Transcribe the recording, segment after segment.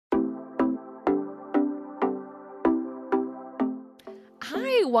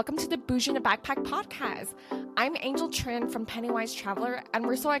Hi, welcome to the Bougie in a Backpack podcast. I'm Angel Trin from Pennywise Traveler, and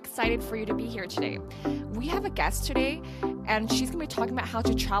we're so excited for you to be here today. We have a guest today, and she's going to be talking about how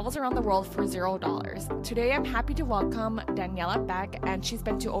she travels around the world for $0. Today, I'm happy to welcome Daniela Beck, and she's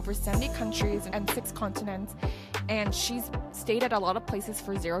been to over 70 countries and 6 continents, and she's stayed at a lot of places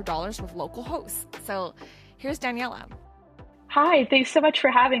for $0 with local hosts. So here's Daniela. Hi, thanks so much for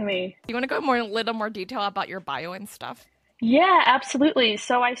having me. You want to go a little more detail about your bio and stuff? Yeah, absolutely.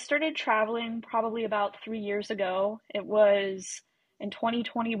 So I started traveling probably about 3 years ago. It was in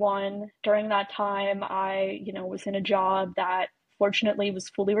 2021. During that time, I was in a job that fortunately was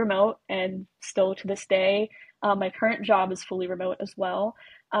fully remote and still to this day. My current job is fully remote as well.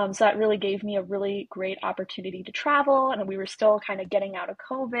 So that really gave me a really great opportunity to travel, and we were still kind of getting out of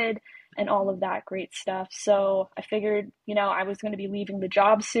COVID and all of that great stuff. So I figured, I was going to be leaving the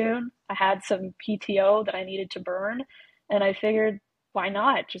job soon. I had some PTO that I needed to burn. And I figured, why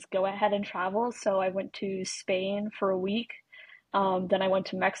not? Just go ahead and travel. So I went to Spain for a week. Then I went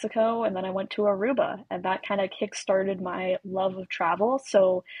to Mexico and then I went to Aruba. And that kind of kick-started my love of travel.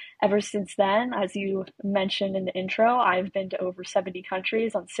 So ever since then, as you mentioned in the intro, I've been to over 70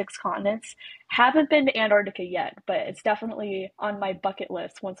 countries on 6 continents. Haven't been to Antarctica yet, but it's definitely on my bucket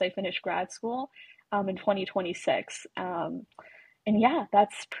list once I finish grad school in 2026. And yeah,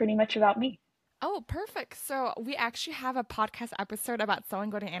 that's pretty much about me. Oh, perfect. So we actually have a podcast episode about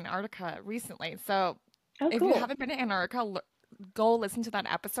someone going to Antarctica recently. So Oh, if you cool. haven't been to Antarctica, go listen to that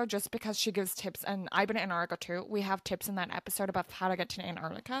episode just because she gives tips. And I've been to Antarctica too. We have tips in that episode about how to get to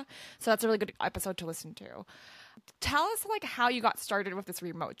Antarctica. So that's a really good episode to listen to. Tell us how you got started with this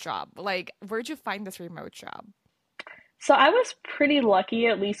remote job. Where'd you find this remote job? So I was pretty lucky,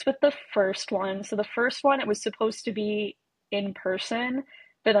 at least with the first one. So the first one, it was supposed to be in person,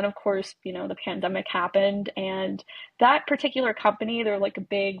 but then of course, the pandemic happened, and that particular company, they're like a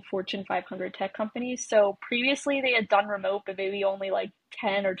big Fortune 500 tech company. So previously they had done remote, but maybe only like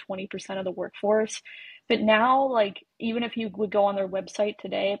 10 or 20% of the workforce. But now, like, even if you would go on their website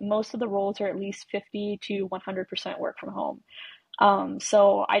today, most of the roles are at least 50 to 100% work from home.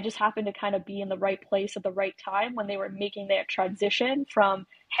 So I just happened to kind of be in the right place at the right time when they were making that transition from,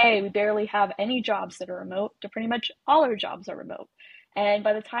 hey, we barely have any jobs that are remote to pretty much all our jobs are remote. And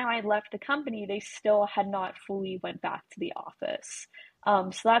by the time I left the company, they still had not fully went back to the office.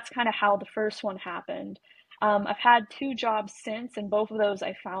 So that's kind of how the first one happened. I've had 2 jobs since, and both of those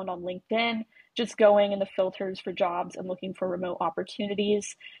I found on LinkedIn, just going in the filters for jobs and looking for remote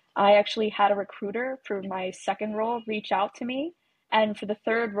opportunities. I actually had a recruiter for my second role reach out to me and for the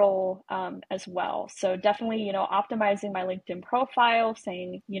third role as well. So definitely, optimizing my LinkedIn profile,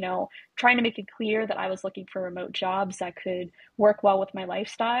 saying, trying to make it clear that I was looking for remote jobs that could work well with my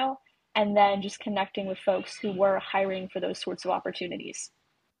lifestyle, and then just connecting with folks who were hiring for those sorts of opportunities.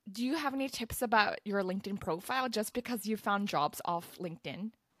 Do you have any tips about your LinkedIn profile just because you found jobs off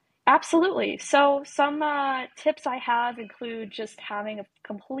LinkedIn? Absolutely. So some tips I have include just having a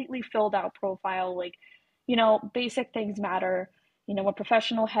completely filled out profile. Like, basic things matter. A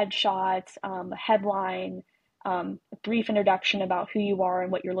professional headshot, a headline, a brief introduction about who you are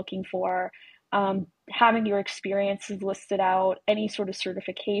and what you're looking for. Having your experiences listed out, any sort of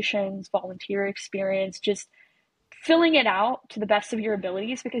certifications, volunteer experience, just filling it out to the best of your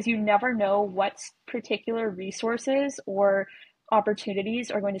abilities, because you never know what particular resources or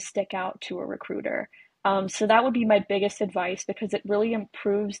opportunities are going to stick out to a recruiter. So that would be my biggest advice, because it really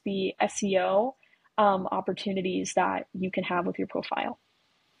improves the SEO opportunities that you can have with your profile.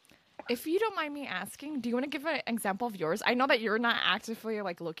 If you don't mind me asking, do you want to give an example of yours? I know that you're not actively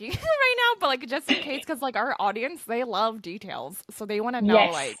looking right now, but just in case, because our audience, they love details, so they want to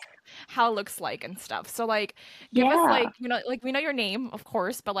know Yes. how it looks like and stuff. So give us Yeah. we know your name, of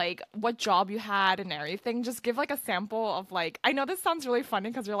course, but what job you had and everything. Just give a sample of I know this sounds really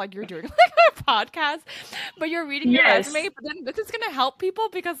funny because you're doing a podcast, but you're reading your resume. Yes. But then this is gonna help people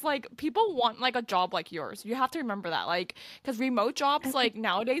because people want a job like yours. You have to remember that because remote jobs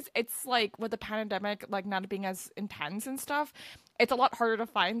nowadays it's with the pandemic not being as intense and stuff, it's a lot harder to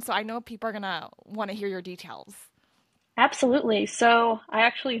find. So I know people are gonna want to hear your details. Absolutely. So I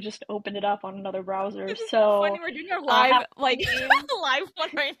actually just opened it up on another browser. This is so So funny. We're doing a I live have my name. live one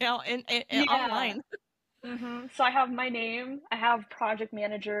right now in Yeah. online. So I have my name. I have project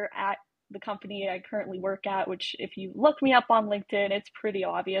manager at the company I currently work at, which if you look me up on LinkedIn, it's pretty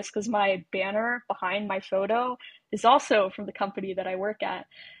obvious because my banner behind my photo is also from the company that I work at.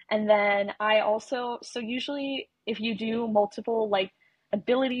 And then I also, so usually if you do multiple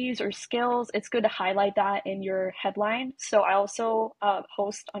abilities or skills, it's good to highlight that in your headline. So I also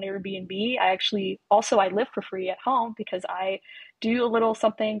host on Airbnb. I live for free at home because I do a little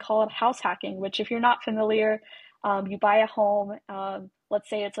something called house hacking, which if you're not familiar, you buy a home, let's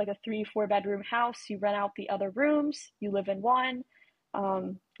say it's like a 3-4 bedroom house, you rent out the other rooms, you live in one,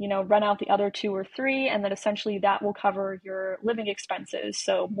 rent out the other 2 or 3, and then essentially that will cover your living expenses,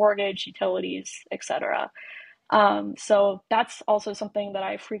 so mortgage, utilities, etc. So that's also something that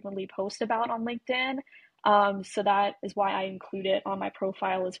I frequently post about on LinkedIn. So that is why I include it on my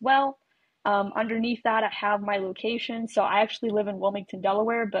profile as well. Underneath that, I have my location. So I actually live in Wilmington,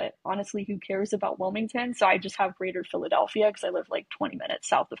 Delaware, but honestly, who cares about Wilmington? So I just have Greater Philadelphia because I live like 20 minutes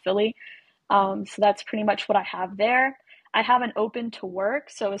south of Philly. So that's pretty much what I have there. I have an open to work.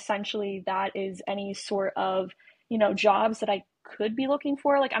 So essentially that is any sort of, jobs that I could be looking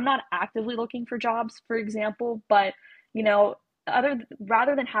for. Like I'm not actively looking for jobs, for example, but,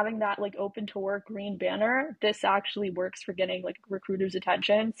 rather than having that like open to work green banner, this actually works for getting like recruiters'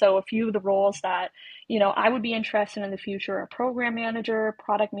 attention. So a few of the roles that, I would be interested in the future are program manager,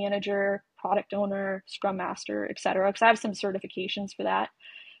 product owner, scrum master, etc. Because I have some certifications for that.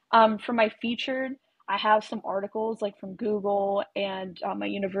 For my featured, I have some articles like from Google and my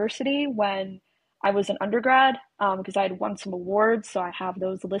university when I was an undergrad, because I had won some awards, so I have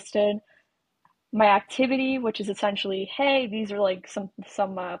those listed. My activity, which is essentially, hey, these are like some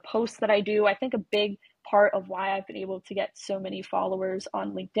posts that I do. I think a big part of why I've been able to get so many followers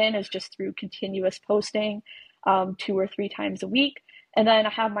on LinkedIn is just through continuous posting, 2 or 3 times a week. And then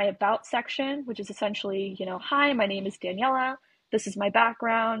I have my about section, which is essentially, hi, my name is Daniela. This is my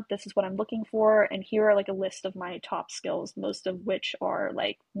background. This is what I'm looking for. And here are like a list of my top skills, most of which are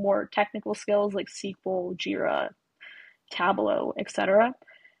like more technical skills like SQL, Jira, Tableau, etc.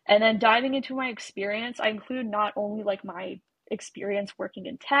 And then diving into my experience, I include not only like my experience working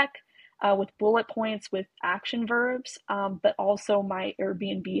in tech with bullet points with action verbs, but also my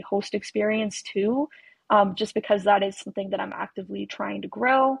Airbnb host experience too, just because that is something that I'm actively trying to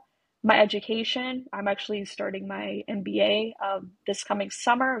grow. My education, I'm actually starting my MBA this coming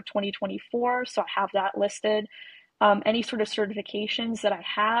summer of 2024, so I have that listed. Any sort of certifications that I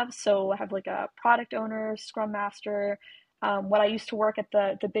have, so I have like a product owner, scrum master. When I used to work at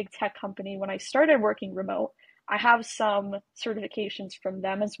the big tech company, when I started working remote, I have some certifications from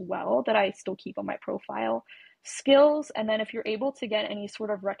them as well that I still keep on my profile. Skills, and then if you're able to get any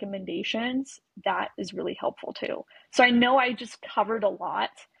sort of recommendations, that is really helpful too. So I know I just covered a lot,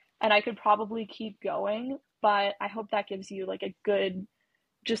 and I could probably keep going, but I hope that gives you like a good,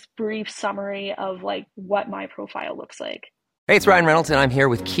 just brief summary of like what my profile looks like. Hey, it's Ryan Reynolds, and I'm here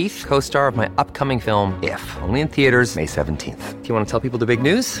with Keith, co-star of my upcoming film, If, only in theaters May 17th. Do you want to tell people the big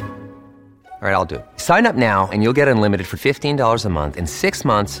news? All right, I'll do it. Sign up now and you'll get unlimited for $15 a month and 6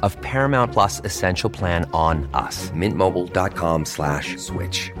 months of Paramount Plus Essential Plan on us.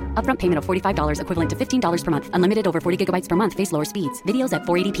 MintMobile.com/switch. Upfront payment of $45 equivalent to $15 per month. Unlimited over 40 gigabytes per month. Face lower speeds. Videos at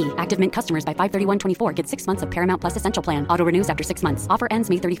 480p. Active Mint customers by 531.24 get 6 months of Paramount Plus Essential Plan. Auto renews after 6 months. Offer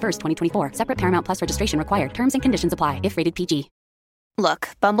ends May 31st, 2024. Separate Paramount Plus registration required. Terms and conditions apply if rated PG. Look,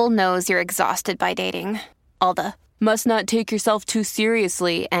 Bumble knows you're exhausted by dating. All the must not take yourself too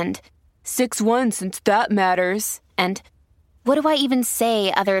seriously and 6'1" since that matters. And what do I even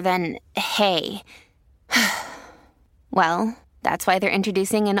say other than, hey? Well, that's why they're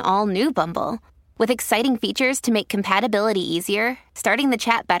introducing an all-new Bumble, with exciting features to make compatibility easier, starting the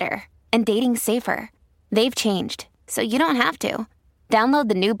chat better, and dating safer. They've changed, so you don't have to. Download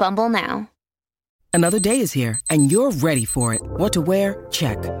the new Bumble now. Another day is here, and you're ready for it. What to wear?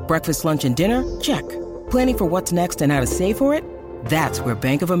 Check. Breakfast, lunch, and dinner? Check. Planning for what's next and how to save for it? That's where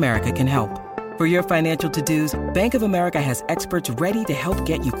Bank of America can help. For your financial to-dos, Bank of America has experts ready to help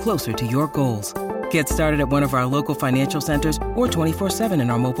get you closer to your goals. Get started at one of our local financial centers or 24/7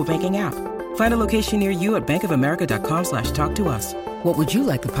 in our mobile banking app. Find a location near you at bankofamerica.com/talktous. What would you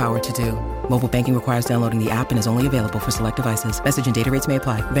like the power to do? Mobile banking requires downloading the app and is only available for select devices. Message and data rates may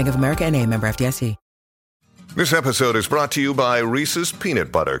apply. Bank of America N.A., member FDIC. This episode is brought to you by Reese's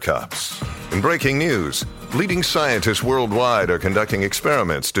Peanut Butter Cups. In breaking news, leading scientists worldwide are conducting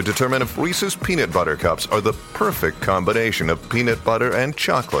experiments to determine if Reese's Peanut Butter Cups are the perfect combination of peanut butter and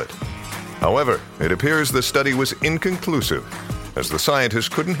chocolate. However, it appears the study was inconclusive, as the scientists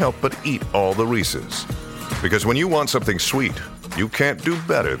couldn't help but eat all the Reese's. Because when you want something sweet, you can't do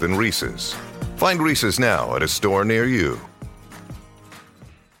better than Reese's. Find Reese's now at a store near you.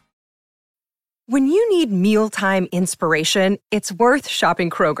 When you need mealtime inspiration, it's worth shopping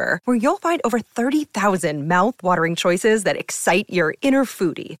Kroger, where you'll find over 30,000 mouth-watering choices that excite your inner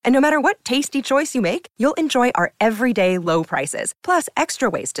foodie. And no matter what tasty choice you make, you'll enjoy our everyday low prices, plus extra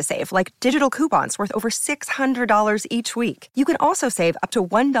ways to save, like digital coupons worth over $600 each week. You can also save up to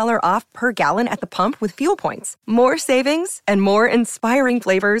 $1 off per gallon at the pump with fuel points. More savings and more inspiring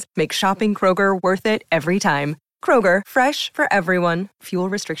flavors make shopping Kroger worth it every time. Kroger, fresh for everyone. Fuel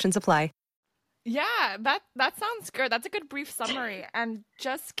restrictions apply. Yeah, that sounds good. That's a good brief summary. And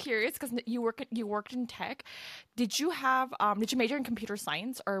just curious, because you worked in tech, did you major in computer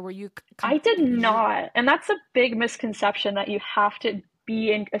science, or were you? I did not, and that's a big misconception that you have to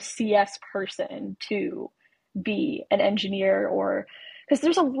be a CS person to be an engineer, or because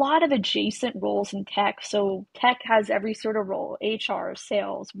there's a lot of adjacent roles in tech. So tech has every sort of role: HR,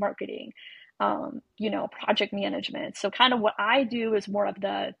 sales, marketing, project management. So kind of what I do is more of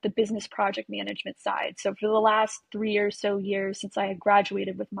the business project management side. So for the last 3 or so years since I had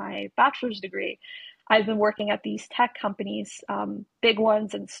graduated with my bachelor's degree, I've been working at these tech companies, big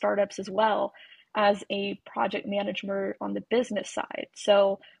ones and startups as well, as a project manager on the business side.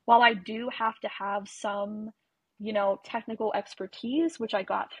 So while I do have to have some, technical expertise, which I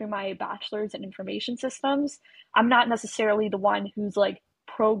got through my bachelor's in information systems, I'm not necessarily the one who's like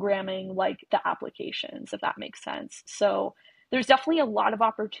programming like the applications, if that makes sense. So there's definitely a lot of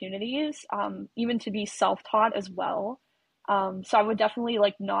opportunities, even to be self-taught as well. So I would definitely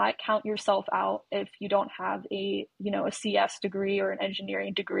like not count yourself out if you don't have a CS degree or an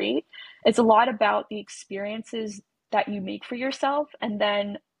engineering degree. It's a lot about the experiences that you make for yourself, and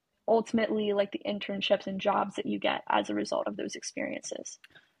then ultimately like the internships and jobs that you get as a result of those experiences.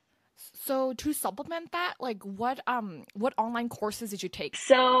 So to supplement that, like what online courses did you take?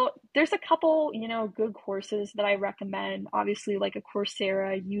 So there's a couple, good courses that I recommend. Obviously, like a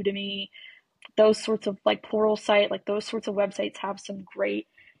Coursera, Udemy, those sorts of like Pluralsight, like those sorts of websites have some great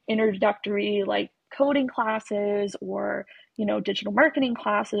introductory like coding classes, or digital marketing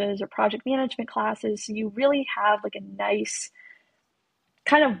classes or project management classes. So you really have like a nice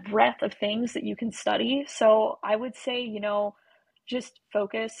kind of breadth of things that you can study. So I would say, just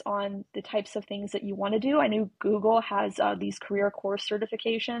focus on the types of things that you want to do. I know Google has these career course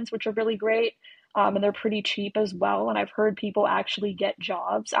certifications, which are really great. And they're pretty cheap as well. And I've heard people actually get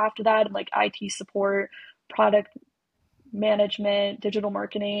jobs after that, in like IT support, product management, digital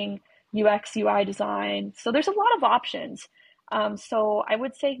marketing, UX, UI design. So there's a lot of options. So I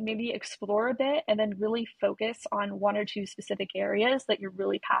would say maybe explore a bit and then really focus on one or two specific areas that you're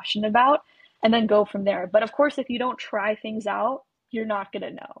really passionate about, and then go from there. But of course, if you don't try things out, you're not going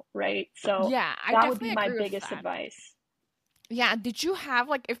to know, right? So yeah, that would be my biggest advice. Yeah. Did you have,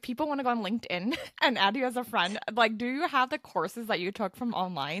 like, if people want to go on LinkedIn and add you as a friend, like, do you have the courses that you took from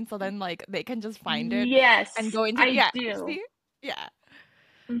online, so then like they can just find it? Yes, and go into I do. See? Yeah.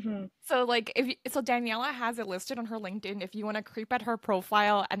 Mm-hmm. So like so Daniela has it listed on her LinkedIn if you want to creep at her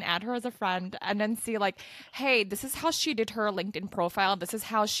profile and add her as a friend, and then see like, hey, this is how she did her LinkedIn profile, this is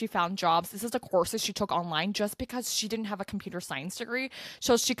how she found jobs, this is the courses she took online, just because she didn't have a computer science degree.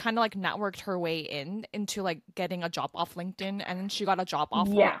 So she kind of like networked her way into like getting a job off LinkedIn, and then she got a job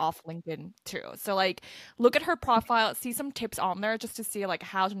offer off LinkedIn too. So like look at her profile, see some tips on there just to see like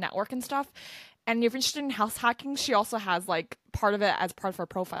how to network and stuff. And if you're interested in house hacking, she also has like part of it as part of her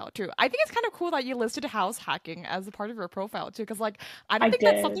profile too. I think it's kind of cool that you listed house hacking as a part of her profile too, because like I don't think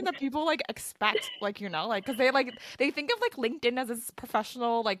that's something that people like expect, like because they think of like LinkedIn as this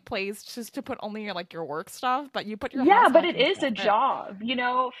professional like place just to put only your work stuff, but you put your house but it hacking is a stuff there.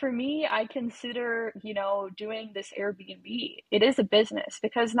 job. For me, I consider doing this Airbnb. It is a business,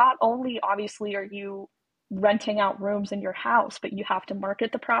 because not only obviously are you renting out rooms in your house, but you have to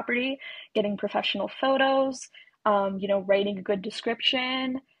market the property, getting professional photos, writing a good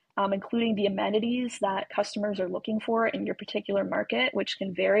description, including the amenities that customers are looking for in your particular market, which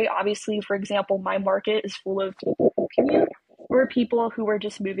can vary. Obviously, for example, my market is full of people who commute, or people who are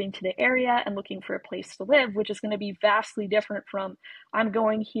just moving to the area and looking for a place to live, which is going to be vastly different from I'm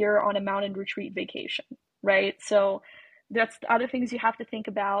going here on a mountain retreat vacation, right? So that's the other things you have to think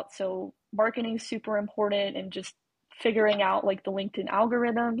about. So marketing is super important, and just figuring out like the LinkedIn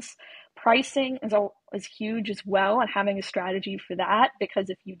algorithms. Pricing is huge as well, and having a strategy for that, because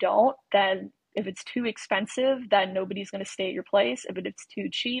if you don't, then if it's too expensive, then nobody's going to stay at your place. If it's too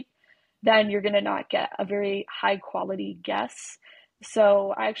cheap, then you're going to not get a very high quality guest.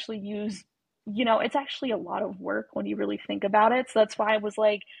 So I actually use, it's actually a lot of work when you really think about it. So that's why I was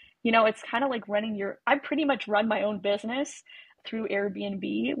like, it's kind of like I pretty much run my own business through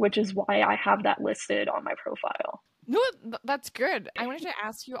Airbnb, which is why I have that listed on my profile. No, that's good. I wanted to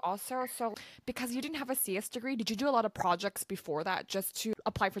ask you also, so because you didn't have a CS degree, did you do a lot of projects before that just to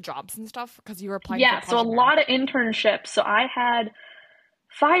apply for jobs and stuff? Because you were applying for Yeah, so a project lot of management. internships. So I had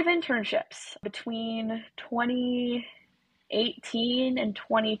 5 internships between 2018 and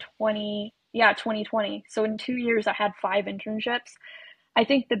 2020. Yeah, 2020. So in 2 years, I had 5 internships. I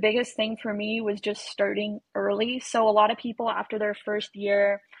think the biggest thing for me was just starting early. So a lot of people after their first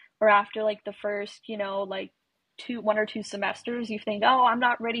year or after like the first, like 1 or 2 semesters, you think, oh, I'm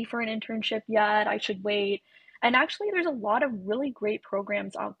not ready for an internship yet. I should wait. And actually, there's a lot of really great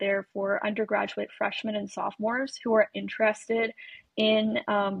programs out there for undergraduate freshmen and sophomores who are interested in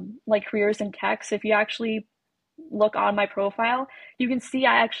like careers in tech. So if you actually look on my profile, you can see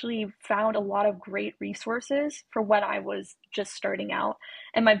I actually found a lot of great resources for when I was just starting out.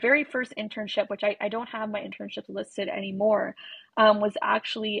 And my very first internship, which I don't have my internships listed anymore, was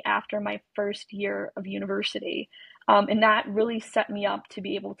actually after my first year of university. And that really set me up to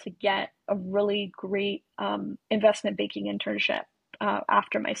be able to get a really great investment banking internship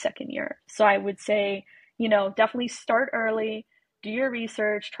after my second year. So I would say, definitely start early, do your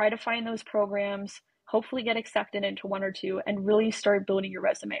research, try to find those programs, hopefully get accepted into 1 or 2, and really start building your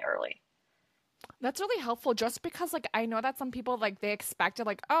resume early. That's really helpful just because like I know that some people like they expected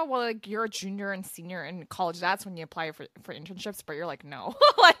like, oh well, like you're a junior and senior in college, that's when you apply for internships, but you're like, no.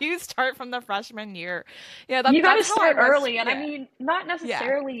 Like you start from the freshman year. Yeah, You got to that's how I start was. early. And I Yeah. mean, not Yeah.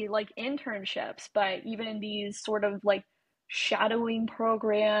 necessarily like internships, but even in these sort of like shadowing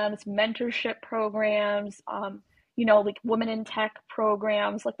programs, mentorship programs, like women in tech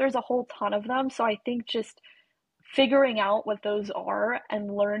programs, like there's a whole ton of them. So I think just figuring out what those are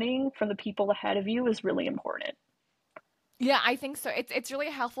and learning from the people ahead of you is really important. Yeah, I think so. It's really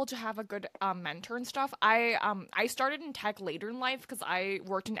helpful to have a good mentor and stuff. I started in tech later in life because I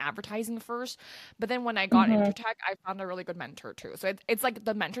worked in advertising first, but then when I got Hmm. into tech, I found a really good mentor too. So it's like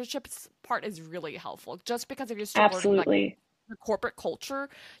the mentorships part is really helpful. Just because if you're still learning like Absolutely. the corporate culture,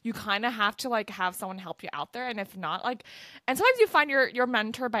 you kind of have to like have someone help you out there, and if not, like, and sometimes you find your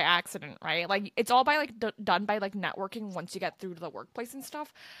mentor by accident, right? Like it's all by like done by like networking once you get through to the workplace and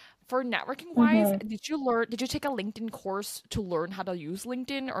stuff. For networking wise, Hmm. did you take a LinkedIn course to learn how to use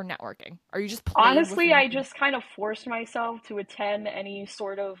LinkedIn or networking? Or you just played with Honestly, I LinkedIn? just kind of forced myself to attend any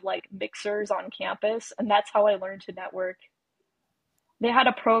sort of like mixers on campus, and that's how I learned to network. They had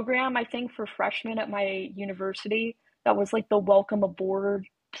a program, I think, for freshmen at my university that was like the welcome aboard.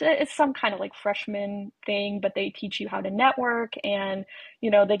 It's some kind of like freshman thing, but they teach you how to network and,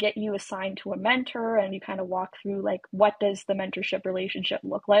 they get you assigned to a mentor and you kind of walk through like what does the mentorship relationship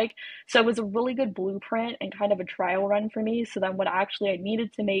look like. So it was a really good blueprint and kind of a trial run for me. So then what actually I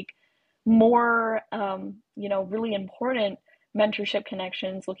needed to make more, really important mentorship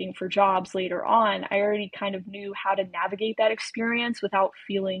connections looking for jobs later on, I already kind of knew how to navigate that experience without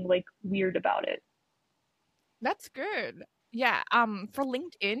feeling like weird about it. That's good. Yeah. For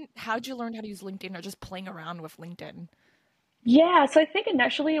LinkedIn, how'd you learn how to use LinkedIn or just playing around with LinkedIn? Yeah, so I think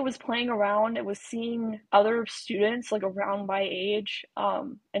initially it was playing around. It was seeing other students like around my age,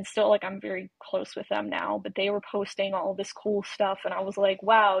 and still like I'm very close with them now, but they were posting all this cool stuff, and I was like,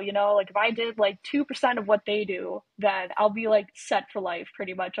 wow, like if I did like 2% of what they do, then I'll be like set for life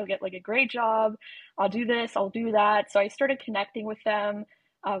pretty much. I'll get like a great job. I'll do this, I'll do that. So I started connecting with them,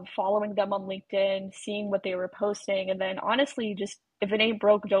 following them on LinkedIn, seeing what they were posting, and then honestly, just if it ain't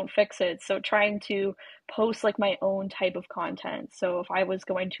broke, don't fix it. So trying to post like my own type of content. So if I was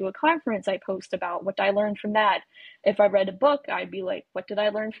going to a conference, I post about what I learned from that. If I read a book, I'd be like, what did I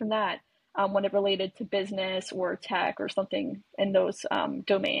learn from that? When it related to business or tech or something in those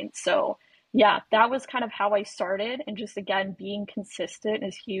domains. So yeah, that was kind of how I started. And just again, being consistent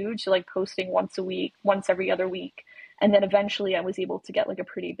is huge. So like posting once a week, once every other week. And then eventually I was able to get like a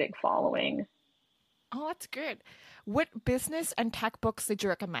pretty big following. Oh, that's good. What business and tech books did you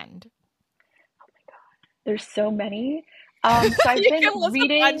recommend? There's so many. So I've You been can list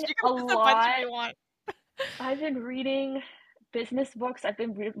a bunch. reading You can a list a bunch if lot. you want. I've been reading business books. I've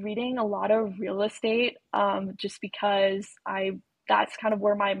been reading a lot of real estate, just because that's kind of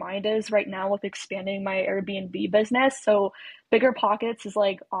where my mind is right now with expanding my Airbnb business. So Bigger Pockets is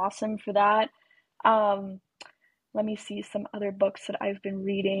like awesome for that. Um, Let me see some other books that I've been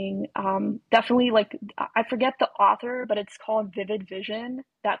reading. Definitely like I forget the author, but it's called Vivid Vision.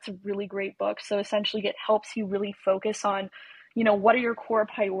 That's a really great book. So essentially it helps you really focus on, what are your core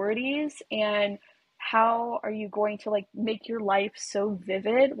priorities and how are you going to like make your life so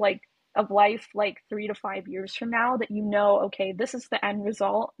vivid, like of life like 3 to 5 years from now that okay, this is the end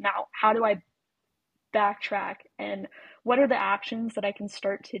result. Now, how do I backtrack and what are the actions that I can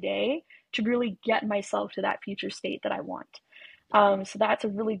start today to really get myself to that future state that I want. So that's a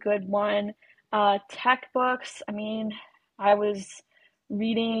really good one. Tech books, I mean, I was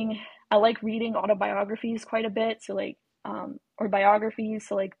reading, I like reading autobiographies quite a bit. So like, or biographies.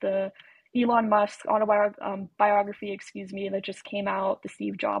 So like the Elon Musk biography, excuse me, that just came out, the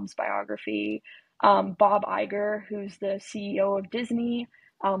Steve Jobs biography. Bob Iger, who's the CEO of Disney,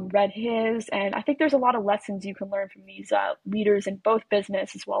 read his, and I think there's a lot of lessons you can learn from these leaders in both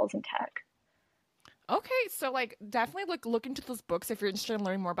business as well as in tech. Okay, so like definitely look into those books if you're interested in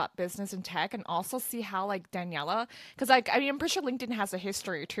learning more about business and tech, and also see how like Daniela, because like I mean I'm pretty sure LinkedIn has a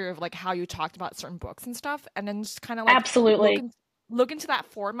history too of like how you talked about certain books and stuff, and then just kind of like Absolutely. look into that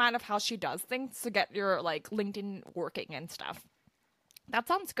format of how she does things to get your like LinkedIn working and stuff. That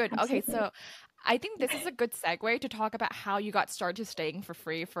sounds good. Absolutely. Okay, so I think this is a good segue to talk about how you got started staying for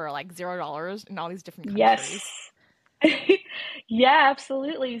free for like $0 in all these different countries. Yes. Yeah,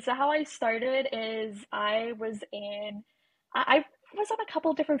 absolutely. So how I started is I was on a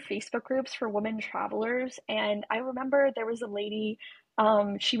couple different Facebook groups for women travelers, and I remember there was a lady,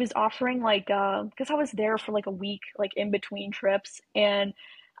 she was offering like, because I was there for like a week, like in between trips, and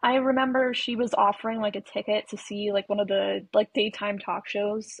I remember she was offering like a ticket to see like one of the like daytime talk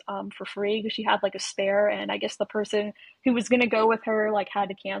shows, for free because she had like a spare, and I guess the person who was gonna go with her like had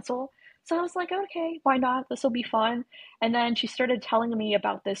to cancel. So I was like, okay, why not? This will be fun. And then she started telling me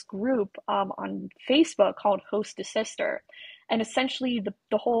about this group, on Facebook called Host a Sister. And essentially,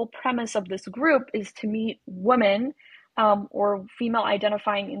 the whole premise of this group is to meet women, or female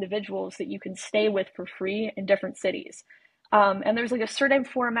identifying individuals that you can stay with for free in different cities. And there's like a certain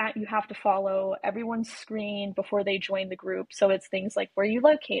format you have to follow. Everyone's screened before they join the group. So it's things like where are you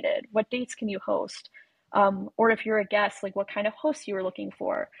located? What dates can you host? Or if you're a guest, like what kind of host you were looking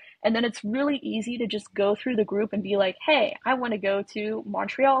for. And then it's really easy to just go through the group and be like, hey, I want to go to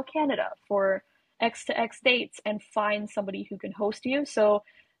Montreal, Canada for X to X dates and find somebody who can host you. So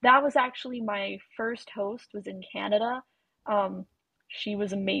that was actually my first host was in Canada. She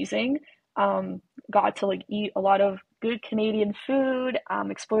was amazing. Got to like eat a lot of good Canadian food,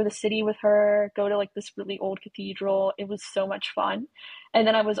 explore the city with her, go to like this really old cathedral. It was so much fun. And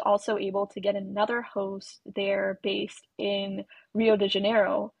then I was also able to get another host there based in Rio de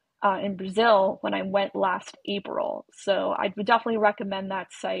Janeiro, in Brazil when I went last April. So I would definitely recommend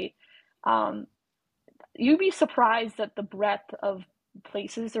that site. Um, you'd be surprised at the breadth of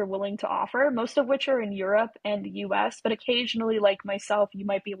places they're willing to offer, most of which are in Europe and the US, but occasionally, like myself, you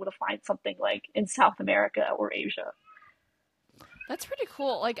might be able to find something like in South America or Asia. That's pretty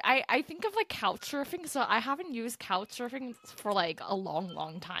cool. Like I think of like couch surfing, so I haven't used couch surfing for like a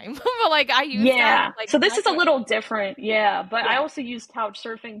long time. But like I use that Yeah. like So this that's is a what little different. Yeah. But I yeah. also use couch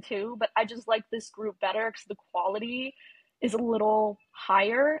surfing too, but I just like this group better because the quality is a little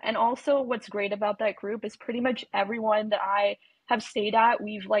higher. And also, what's great about that group is pretty much everyone that I have stayed at,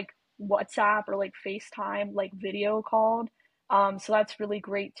 we've like WhatsApp or like FaceTime, like video called. So that's really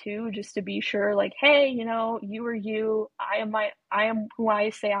great too, just to be sure, like, hey, you are you, I am who I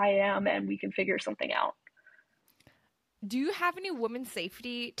say I am, and we can figure something out. Do you have any women's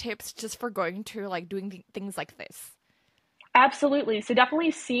safety tips just for going to like doing things like this? Absolutely. So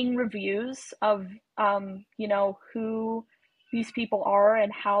definitely seeing reviews of, who these people are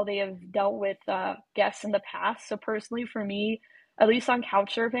and how they have dealt with guests in the past. So personally, for me, at least on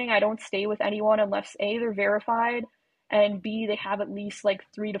Couchsurfing, I don't stay with anyone unless A, they're verified, and B, they have at least like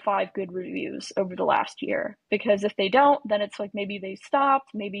 3 to 5 good reviews over the last year. Because if they don't, then it's like maybe they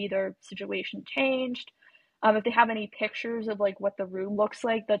stopped, maybe their situation changed. If they have any pictures of like what the room looks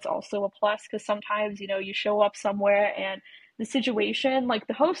like, that's also a plus because sometimes, you show up somewhere and the situation, like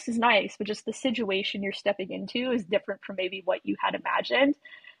the host is nice, but just the situation you're stepping into is different from maybe what you had imagined.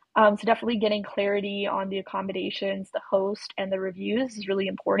 So definitely getting clarity on the accommodations, the host, and the reviews is really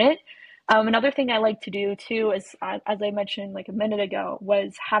important. Another thing I like to do too is, as I mentioned like a minute ago,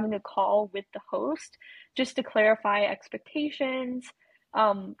 was having a call with the host just to clarify expectations.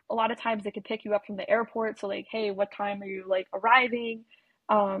 A lot of times they could pick you up from the airport. So like, hey, what time are you like arriving?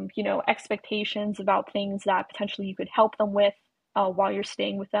 Expectations about things that potentially you could help them with while you're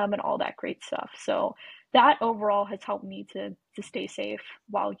staying with them and all that great stuff. So that overall has helped me to stay safe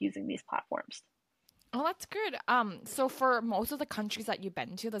while using these platforms. Oh, that's good. So for most of the countries that you've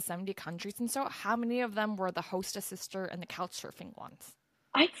been to, the 70 countries and so, how many of them were the host sister and the couch surfing ones?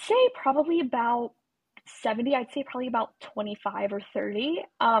 I'd say probably about 70. I'd say probably about 25 or 30,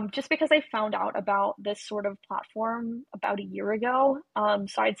 just because I found out about this sort of platform about a year ago.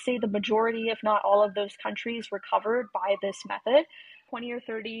 So I'd say the majority, if not all of those countries were covered by this method. 20 or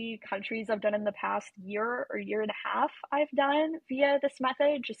 30 countries I've done in the past year or year and a half I've done via this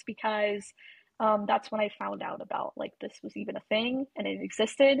method, just because that's when I found out about like this was even a thing and it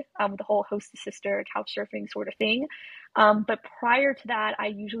existed, the whole host to sister couch surfing sort of thing. But prior to that, I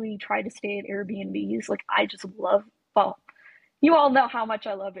usually try to stay at Airbnbs. Like I just love, well, you all know how much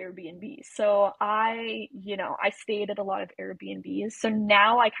I love Airbnbs. So I stayed at a lot of Airbnbs. So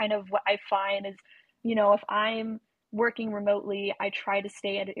now I kind of, what I find is, if I'm working remotely, I try to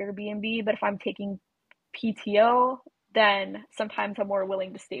stay at an Airbnb, but if I'm taking PTO, then sometimes I'm more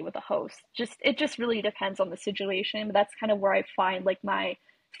willing to stay with a host. It just really depends on the situation, but that's kind of where I find like my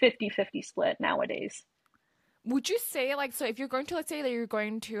 50-50 split nowadays. Would you say like, so if you're going to, let's say that you're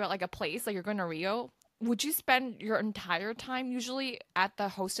going to like a place, like you're going to Rio, would you spend your entire time usually at the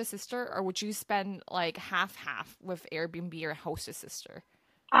hostess sister, or would you spend like half with Airbnb or hostess sister?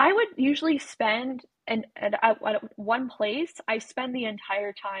 I would usually spend at one place. I spend the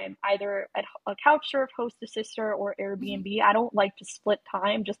entire time either at a couch surf, hostess sister, or Airbnb. I don't like to split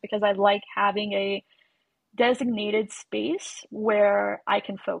time just because I like having a designated space where I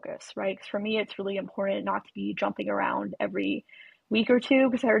can focus, right? 'Cause for me, it's really important not to be jumping around every week or two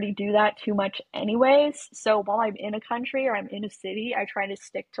because I already do that too much anyways. So while I'm in a country or I'm in a city, I try to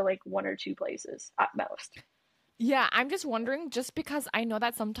stick to like one or two places at most. Yeah, I'm just wondering, just because I know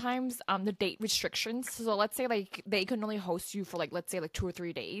that sometimes the date restrictions, so let's say like they can only host you for like, let's say like 2 or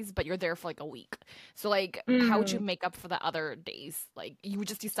 3 days, but you're there for like a week. So like how would you make up for the other days? Like you would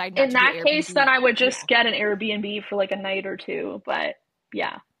just decide not In to do that case, then Airbnb. I would Yeah. just get an Airbnb for like a night or two. But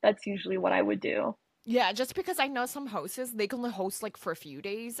yeah, that's usually what I would do. Yeah, just because I know some hosts, they can only host like for a few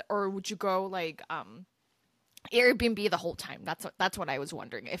days, or would you go like Airbnb the whole time? That's what I was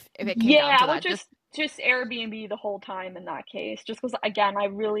wondering if it came down Yeah, to I would that. just Airbnb the whole time in that case. Just because again, I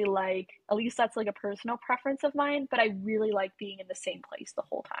really like, at least that's like a personal preference of mine, but I really like being in the same place the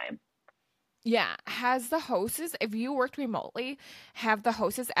whole time. Yeah. Has the hostess, if you worked remotely, have the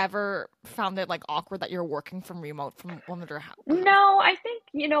hostess ever found it like awkward that you're working from remote from one of their house? No, I think,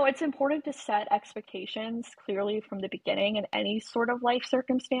 it's important to set expectations clearly from the beginning in any sort of life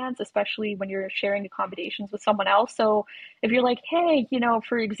circumstance, especially when you're sharing accommodations with someone else. So if you're like, hey,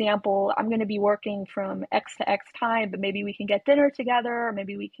 for example, I'm going to be working from X to X time, but maybe we can get dinner together, or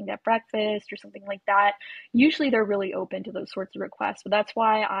maybe we can get breakfast or something like that. Usually they're really open to those sorts of requests. But that's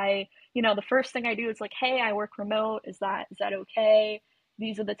why the first thing I do is like, hey, I work remote. Is that okay?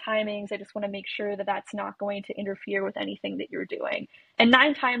 These are the timings. I just want to make sure that that's not going to interfere with anything that you're doing. And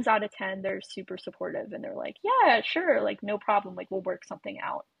 9 times out of 10, they're super supportive and they're like, yeah, sure, like no problem. Like we'll work something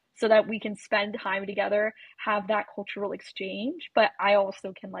out so that we can spend time together, have that cultural exchange, but I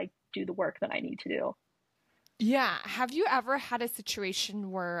also can like do the work that I need to do. Yeah. Have you ever had a situation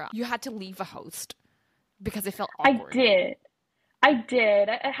where you had to leave a host because it felt I awkward? did. I did.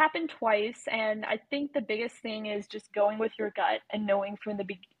 It happened twice, and I think the biggest thing is just going with your gut and knowing from the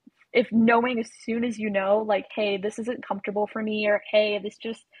beginning. If knowing as soon as you know, like, hey, this isn't comfortable for me, or hey, this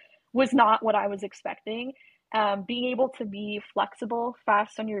just was not what I was expecting. Being able to be flexible,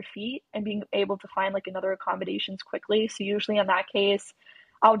 fast on your feet, and being able to find like another accommodations quickly. So usually in that case,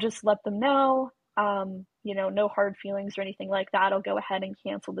 I'll just let them know. No hard feelings or anything like that. I'll go ahead and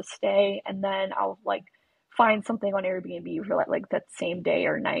cancel the stay, and then I'll like find something on Airbnb for like that same day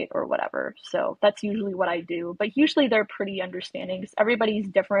or night or whatever. So that's usually what I do. But usually they're pretty understanding because everybody's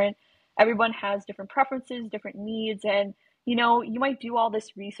different. Everyone has different preferences, different needs, and you might do all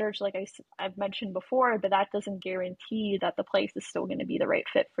this research like I've mentioned before, but that doesn't guarantee that the place is still going to be the right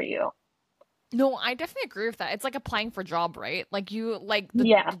fit for you. No, I definitely agree with that. It's like applying for a job, right? Like you like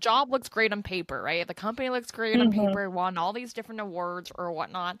Yeah. the job looks great on paper, right? The company looks great on hmm paper, won all these different awards or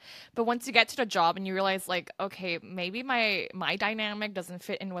whatnot. But once you get to the job and you realize like, okay, maybe my dynamic doesn't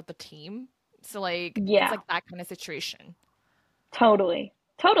fit in with the team. So like it's Yeah. like that kind of situation. Totally.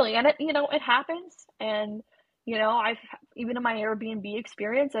 Totally. And it happens. And, I've, even in my Airbnb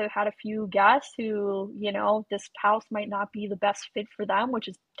experience, I've had a few guests who, this house might not be the best fit for them, which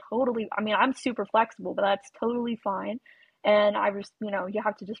is totally, I mean, I'm super flexible, but that's totally fine. And you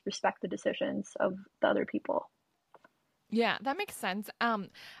have to just respect the decisions of the other people. Yeah, that makes sense.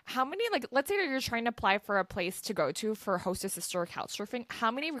 How many like let's say that you're trying to apply for a place to go to for hostess sister couch surfing,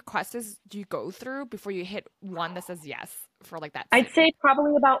 how many requests do you go through before you hit one that says yes for like that I'd city? say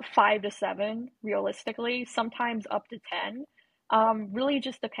probably about 5 to 7, realistically, sometimes up to 10. Really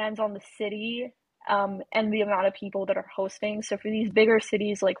just depends on the city, and the amount of people that are hosting. So for these bigger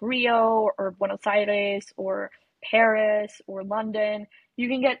cities like Rio or Buenos Aires or Paris or London, you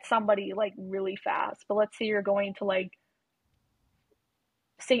can get somebody like really fast. But let's say you're going to like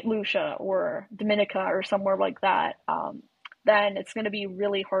St. Lucia or Dominica or somewhere like that. then it's going to be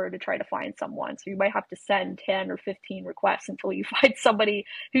really hard to try to find someone. So you might have to send 10 or 15 requests until you find somebody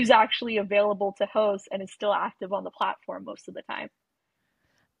who's actually available to host and is still active on the platform most of the time.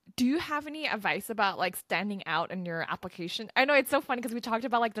 Do you have any advice about like standing out in your application? I know it's so funny because we talked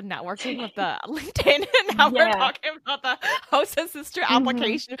about like the networking with the LinkedIn, and now we're talking about the host assistant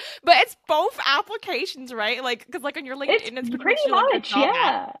application. But it's both applications, right? Like, because like on your LinkedIn, it's pretty much,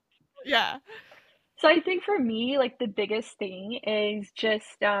 like, yeah. So I think for me, like the biggest thing is just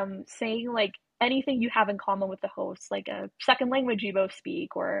saying like anything you have in common with the host, like a second language you both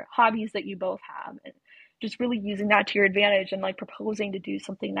speak or hobbies that you both have, and just really using that to your advantage and like proposing to do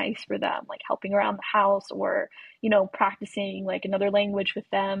something nice for them, like helping around the house or, practicing like another language with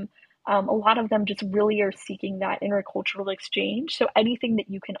them. A lot of them just really are seeking that intercultural exchange. So anything that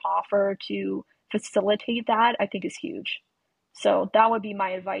you can offer to facilitate that, I think is huge. So that would be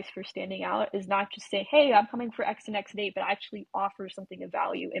my advice for standing out, is not just say, hey, I'm coming for X and X date, but actually offer something of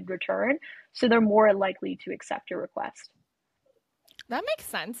value in return. So they're more likely to accept your request. That makes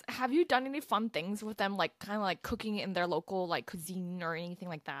sense. Have you done any fun things with them, like kind of like cooking in their local like cuisine or anything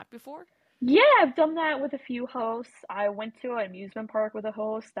like that before? Yeah, I've done that with a few hosts. I went to an amusement park with a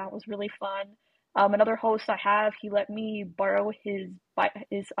host. That was really fun. Another host I have, he let me borrow his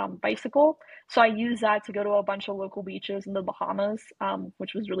bicycle. So I used that to go to a bunch of local beaches in the Bahamas,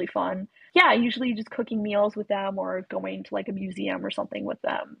 which was really fun. Yeah, usually just cooking meals with them or going to like a museum or something with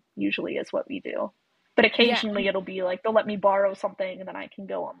them, usually is what we do. But occasionally it'll be like they'll let me borrow something and then I can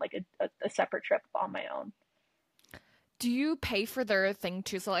go on like a separate trip on my own. Do you pay for their thing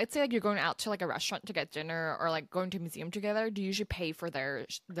too? So let's say like you're going out to like a restaurant to get dinner or like going to a museum together. Do you usually pay for their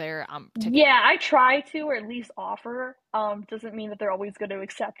ticket? Yeah, I try to, or at least offer. Doesn't mean that they're always going to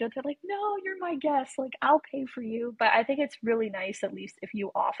accept it. They're like, no, you're my guest. Like, I'll pay for you. But I think it's really nice, at least if you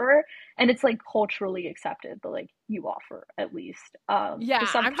offer, and it's like culturally accepted, but like you offer at least. Yeah,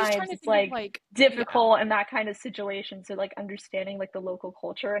 'Cause I'm just trying sometimes to it's think of like difficult in that kind of situation. So like understanding like the local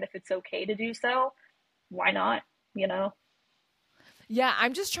culture, and if it's okay to do so, why not? You know? Yeah,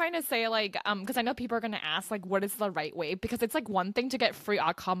 I'm just trying to say like because I know people are gonna ask like what is the right way, because it's like one thing to get free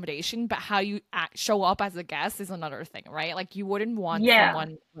accommodation, but how you show up as a guest is another thing, right? Like you wouldn't want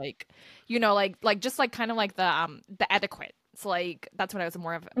someone like like just like kind of like the etiquette. So like that's what I was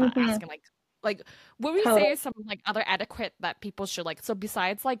more of asking, like what would you say is some like other etiquette that people should like, so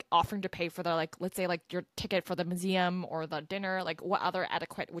besides like offering to pay for the like let's say like your ticket for the museum or the dinner, like what other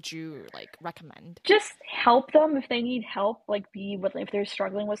etiquette would you like recommend? Just help them if they need help, like be with if they're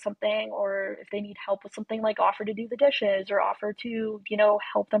struggling with something, or if they need help with something, like offer to do the dishes or offer to,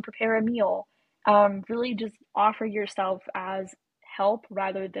 help them prepare a meal. Really just offer yourself as help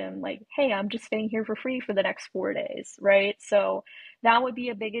rather than like, hey, I'm just staying here for free for the next 4 days, right? So that would be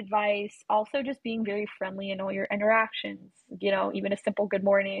a big advice. Also, just being very friendly in all your interactions, even a simple good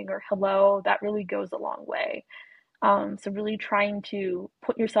morning or hello, that really goes a long way. So really trying to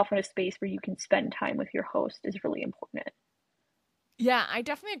put yourself in a space where you can spend time with your host is really important. Yeah, I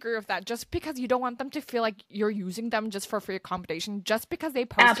definitely agree with that. Just because you don't want them to feel like you're using them just for free accommodation, just because they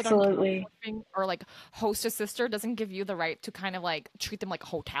posted on Couchsurfing or like host a sister doesn't give you the right to kind of like treat them like a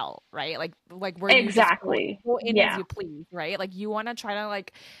hotel, right? Like where you just go in as you please, right? Like you want to try to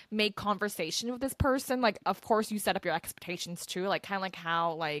like make conversation with this person. Like of course you set up your expectations too, like kind of like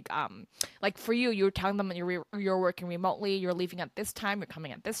how like for you, you're telling them that you're working remotely, you're leaving at this time, you're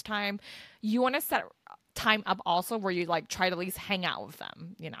coming at this time. You want to set time up also where you like try to at least hang out with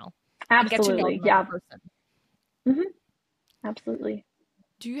them, Absolutely. And get to know them person. Mm-hmm. Absolutely.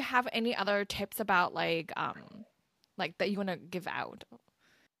 Do you have any other tips about like that you want to give out?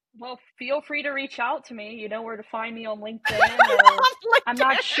 Well, feel free to reach out to me. You know where to find me on LinkedIn. Or I'm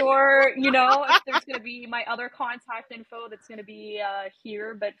not sure, if there's going to be my other contact info that's going to be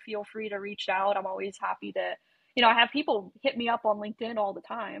here, but feel free to reach out. I'm always happy to, I have people hit me up on LinkedIn all the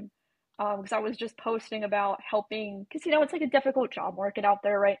time. Because I was just posting about helping, because it's like a difficult job market out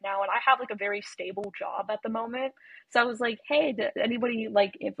there right now, and I have like a very stable job at the moment. So I was like, hey, anybody,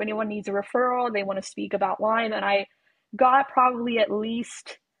 like if anyone needs a referral, they want to speak about Lyme, and I got probably at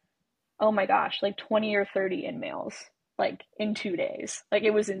least, oh my gosh, like 20 or 30 in-mails like in 2 days. Like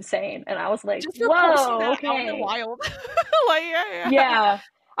it was insane, and I was like, just whoa, okay, out in the wild. Like yeah.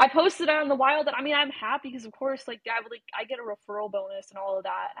 I posted it on the wild, and I mean, I'm happy because of course, like I get a referral bonus and all of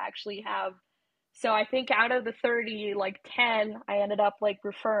that. I actually have, so I think out of the 30, like 10, I ended up like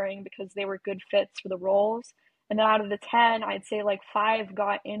referring because they were good fits for the roles. And then out of the 10, I'd say like 5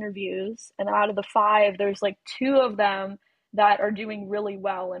 got interviews, and out of the 5, there's like 2 of them that are doing really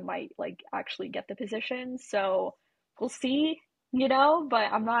well and might like actually get the position. So we'll see.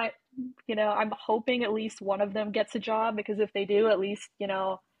 but I'm not, I'm hoping at least one of them gets a job because if they do, at least,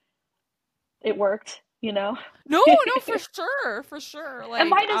 it worked. No, no, for sure. It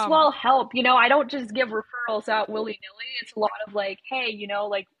might as well help. I don't just give referrals out willy-nilly. It's a lot of like, hey,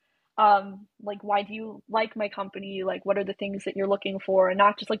 like why do you like my company? Like what are the things that you're looking for? And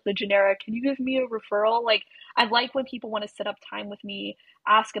not just like the generic, can you give me a referral? Like I like when people want to set up time with me,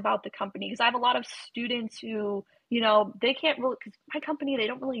 ask about the company because I have a lot of students who, they can't really because my company they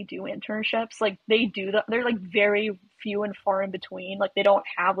don't really do internships. Like they do that. They're like very few and far in between. Like they don't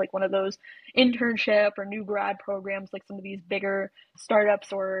have like one of those internship or new grad programs like some of these bigger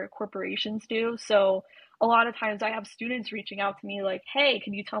startups or corporations do. So a lot of times I have students reaching out to me like, hey,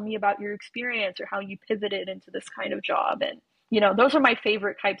 can you tell me about your experience or how you pivoted into this kind of job? And, those are my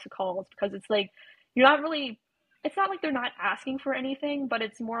favorite types of calls because it's like, you're not really, it's not like they're not asking for anything, but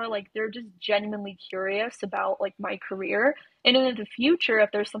it's more like they're just genuinely curious about like my career. And in the future, if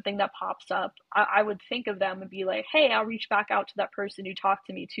there's something that pops up, I would think of them and be like, hey, I'll reach back out to that person who talked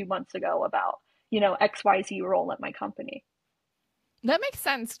to me 2 months ago about, XYZ role at my company. That makes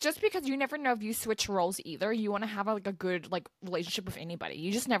sense. Just because you never know if you switch roles either. You want to have like a good like relationship with anybody.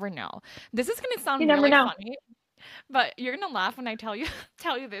 You just never know. This is gonna sound You never really know. funny, but you're gonna laugh when I tell you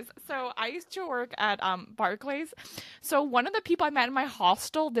tell you this. So I used to work at Barclays. So one of the people I met in my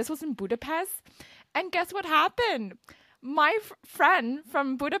hostel, this was in Budapest, and guess what happened? My friend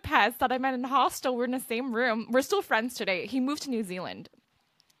from Budapest that I met in the hostel, we're in the same room. We're still friends today. He moved to New Zealand.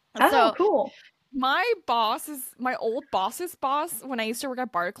 Oh, So cool. my old boss's boss when I used to work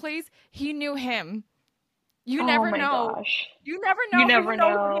at Barclays, he knew him. You Oh never my know. gosh. You never You know never who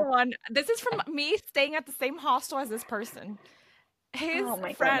knows know. anyone. This is from me staying at the same hostel as this person. His Oh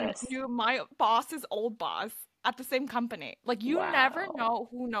my friend goodness. knew my boss's old boss at the same company. Like you never Wow. know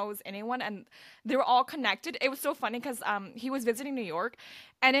who knows anyone, and they were all connected. It was so funny because he was visiting New York,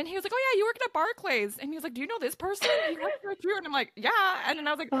 and then he was like, "Oh yeah, you worked at Barclays," and he was like, "Do you know this person? He worked there too." And I'm like, "Yeah," and then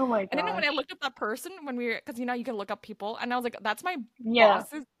I was like, Oh my and then when I gosh. looked up that person when we because you can look up people, and I was like, "That's my Yeah,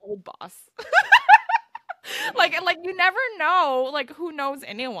 boss's old boss." Like you never know like who knows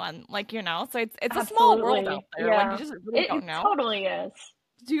anyone so it's a small world out absolutely. there, like you Yeah. just really It don't know. totally is.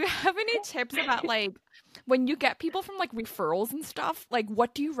 Do you have any tips about like when you get people from like referrals and stuff, like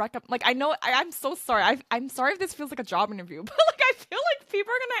what do you recommend? Like I know I'm so sorry, I'm sorry if this feels like a job interview, but like I feel like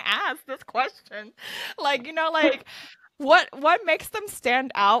people are gonna ask this question, like like what makes them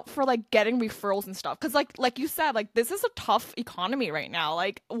stand out for like getting referrals and stuff? Because like you said, like this is a tough economy right now.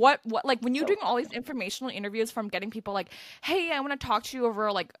 Like what like when you're So doing all these informational interviews from getting people like, hey, I want to talk to you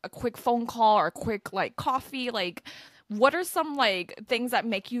over like a quick phone call or a quick like coffee, like what are some like things that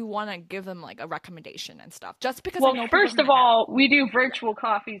make you want to give them like a recommendation and stuff? Just because I Well, know people are first gonna of ask. all, we do virtual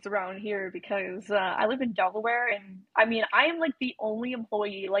coffees around here because I live in Delaware, and I mean, I am like the only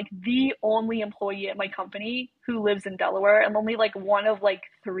employee at my company who lives in Delaware, and only like one of like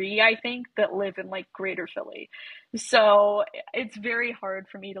three, I think, that live in like Greater Philly. So it's very hard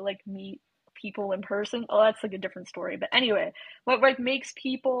for me to like meet people in person. Oh, that's like a different story. But anyway, what like makes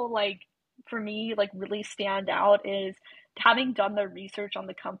people like for me like really stand out is having done the research on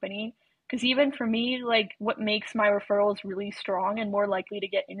the company because even for me, like what makes my referrals really strong and more likely to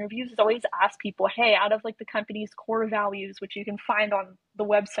get interviews is always ask people, hey, out of like the company's core values, which you can find on the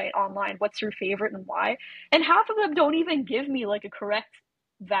website online, what's your favorite and why? And half of them don't even give me like a correct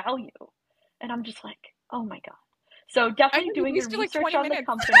value. And I'm just like, oh my God. So I definitely know you doing your wasted like research 20 on the minutes.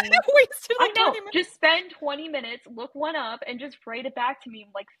 company. Wasted I like know. 20 minutes. Just spend 20 minutes, look one up, and just write it back to me in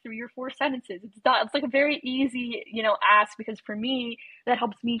like 3 or 4 sentences. It's done. It's like a very easy, ask because for me, that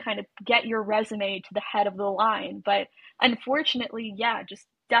helps me kind of get your resume to the head of the line. But unfortunately, yeah, just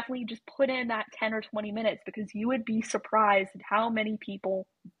definitely just put in that 10 or 20 minutes because you would be surprised at how many people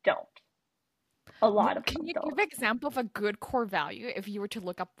don't. A lot of Can them you give don't. an example of a good core value if you were to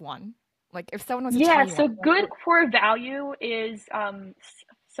look up one? Like if someone was to tell Yeah, you one, so good core value is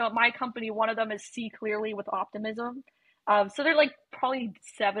so at my company, one of them is see clearly with optimism. So they're like probably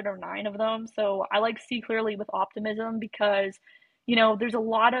 7 or 9 of them. So I like see clearly with optimism because, there's a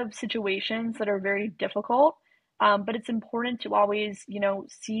lot of situations that are very difficult. But it's important to always,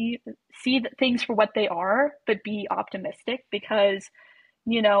 see things for what they are, but be optimistic because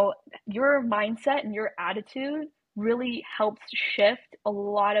you know, your mindset and your attitude really helps shift a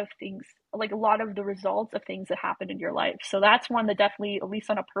lot of things, like a lot of the results of things that happen in your life. So that's one that definitely, at least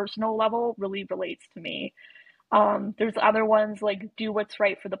on a personal level, really relates to me. There's other ones like do what's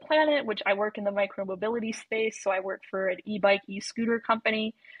right for the planet, which I work in the micromobility space. So I work for an e-bike, e-scooter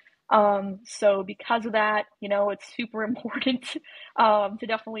company. So because of that, it's super important to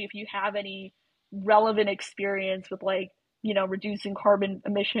definitely, if you have any relevant experience with like reducing carbon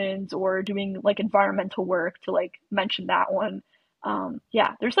emissions or doing like environmental work, to like mention that one.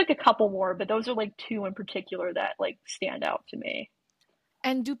 Yeah, there's like a couple more, but those are like two in particular that like stand out to me.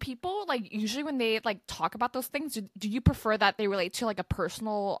 And do people like usually when they like talk about those things, do you prefer that they relate to like a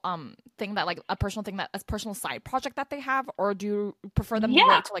personal thing that like a personal side project that they have, or do you prefer them to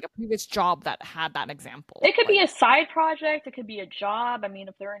relate to like a previous job that had that example? It could be a side project, it could be a job. I mean,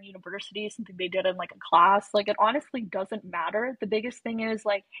 if they're in university, something they did in like a class, like it honestly doesn't matter. The biggest thing is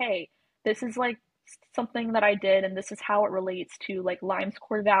like, hey, this is like something that I did and this is how it relates to like Lime's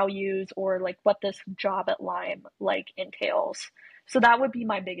core values, or like what this job at Lime like entails. So that would be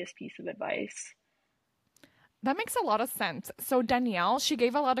my biggest piece of advice. That makes a lot of sense. So Danielle, she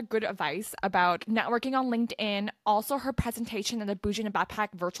gave a lot of good advice about networking on LinkedIn. Also, her presentation at the Bougie in a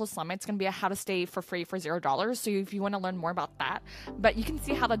Backpack virtual summit is going to be a how to stay for free for $0. So if you want to learn more about that, but you can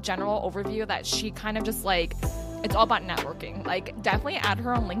see how the general overview that she kind of just like, it's all about networking. Like definitely add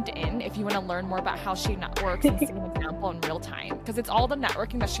her on LinkedIn if you want to learn more about how she networks and see an example in real time, because it's all the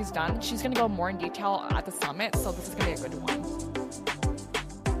networking that she's done. She's going to go more in detail at the summit. So this is going to be a good one.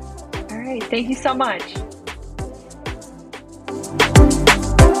 All right. Thank you so much.